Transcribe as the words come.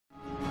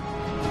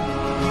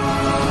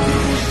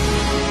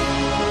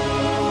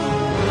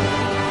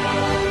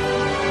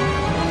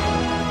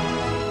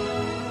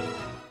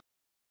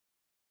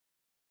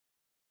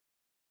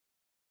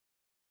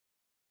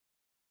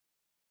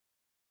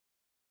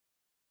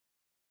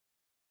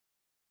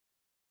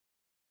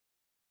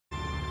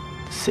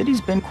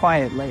city's been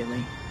quiet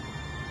lately.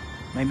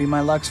 Maybe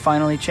my luck's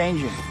finally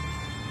changing.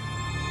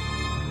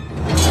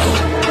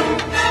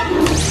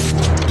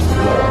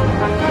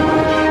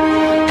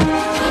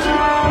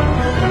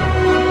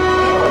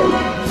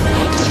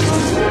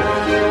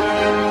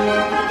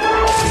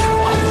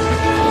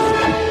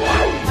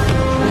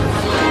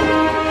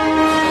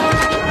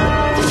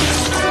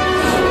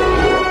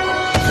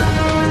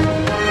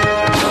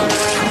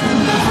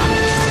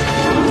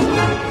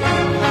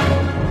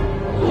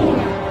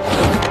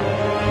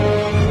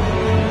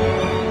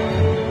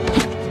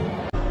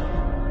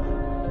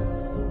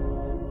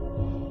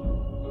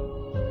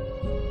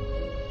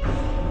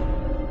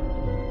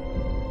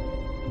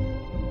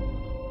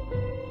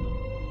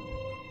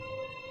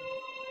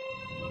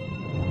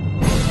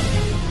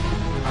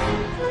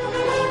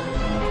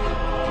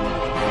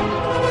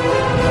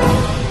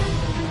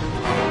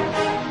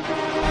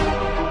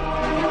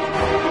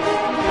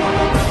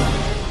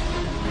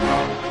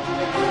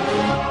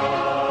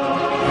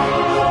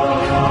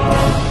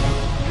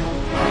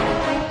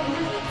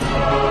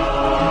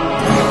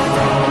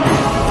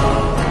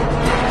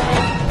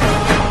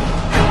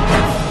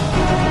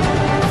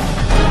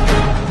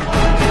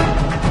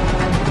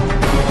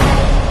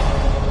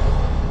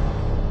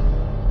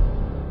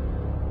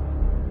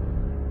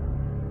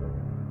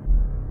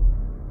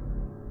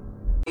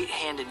 Fate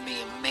handed me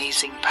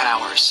amazing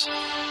powers,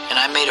 and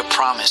I made a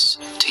promise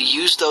to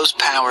use those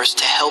powers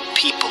to help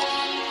people.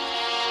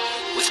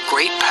 With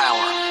great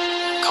power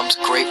comes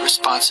great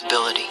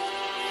responsibility.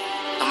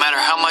 No matter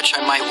how much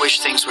I might wish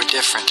things were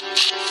different,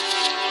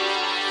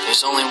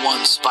 there's only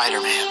one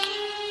Spider-Man.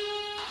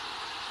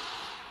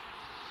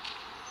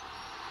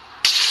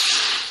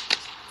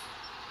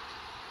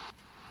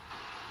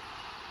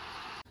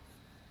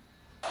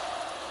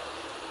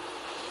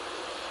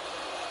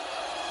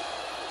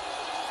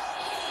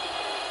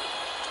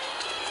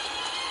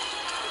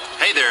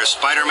 Hey there,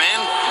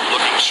 Spider-Man.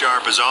 Looking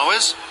sharp as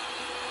always.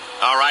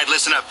 All right,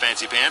 listen up,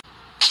 Fancy Pants.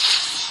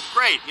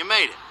 Great, you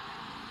made it.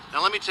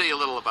 Now let me tell you a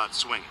little about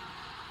swinging.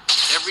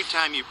 Every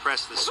time you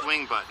press the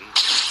swing button,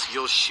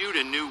 you'll shoot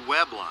a new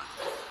web line.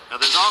 Now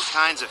there's all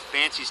kinds of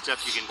fancy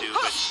stuff you can do,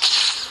 but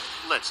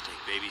let's take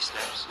baby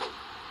steps.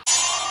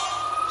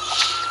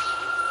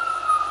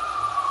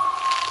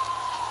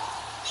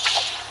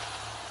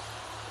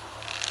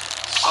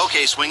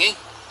 Okay, Swingy,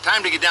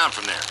 time to get down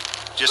from there.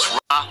 Just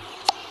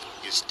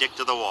you stick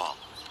to the wall.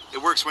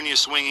 It works when you're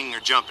swinging or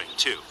jumping,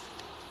 too.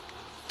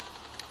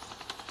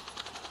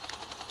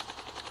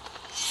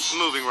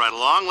 Moving right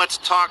along, let's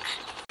talk.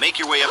 Make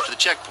your way up to the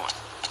checkpoint.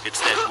 It's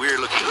that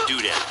weird-looking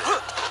doodad there.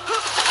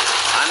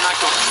 I'm not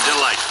going to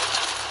delight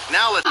you.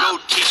 Now let's go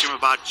teach him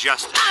about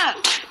justice.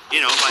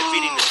 You know, by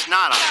beating the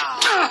snot out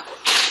of him.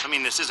 I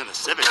mean, this isn't a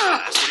civics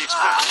class. What do you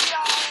expect?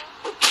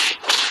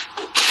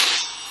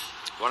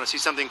 Want to see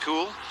something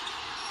cool?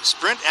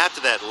 Sprint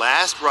after that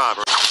last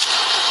robber.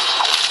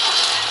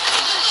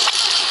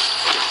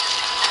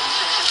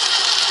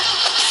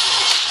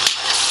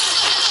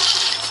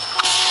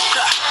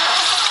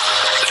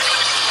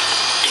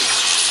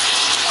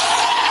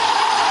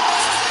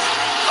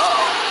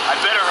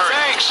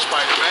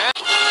 Spider-Man.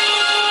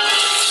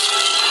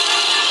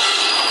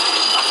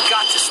 I've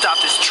got to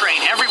stop this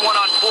train. Everyone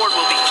on board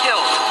will be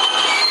killed.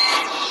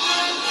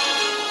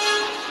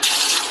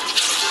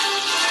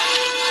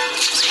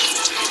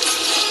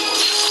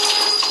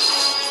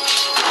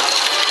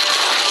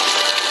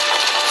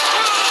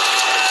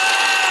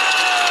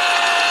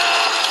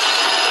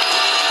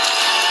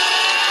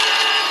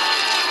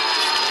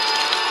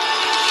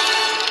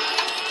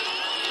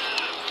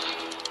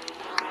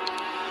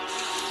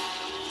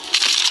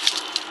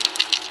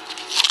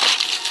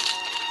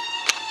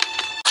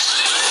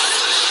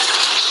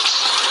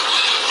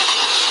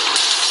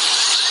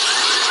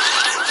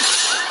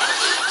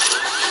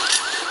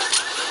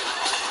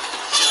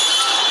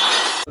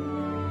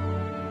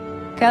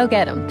 Go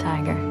get him,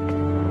 Tiger.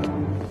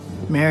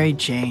 Mary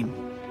Jane,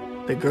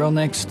 the girl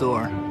next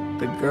door,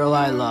 the girl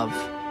I love,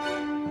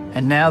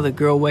 and now the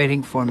girl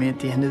waiting for me at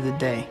the end of the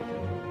day.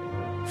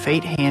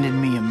 Fate handed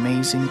me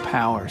amazing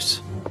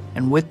powers,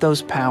 and with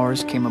those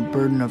powers came a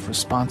burden of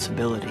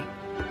responsibility.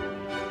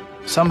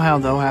 Somehow,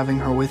 though, having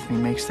her with me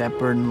makes that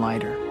burden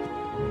lighter.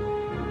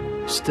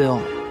 Still,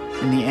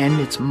 in the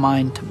end, it's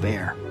mine to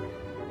bear.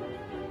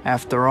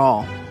 After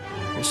all,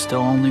 there's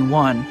still only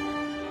one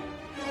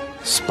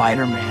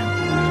Spider-Man.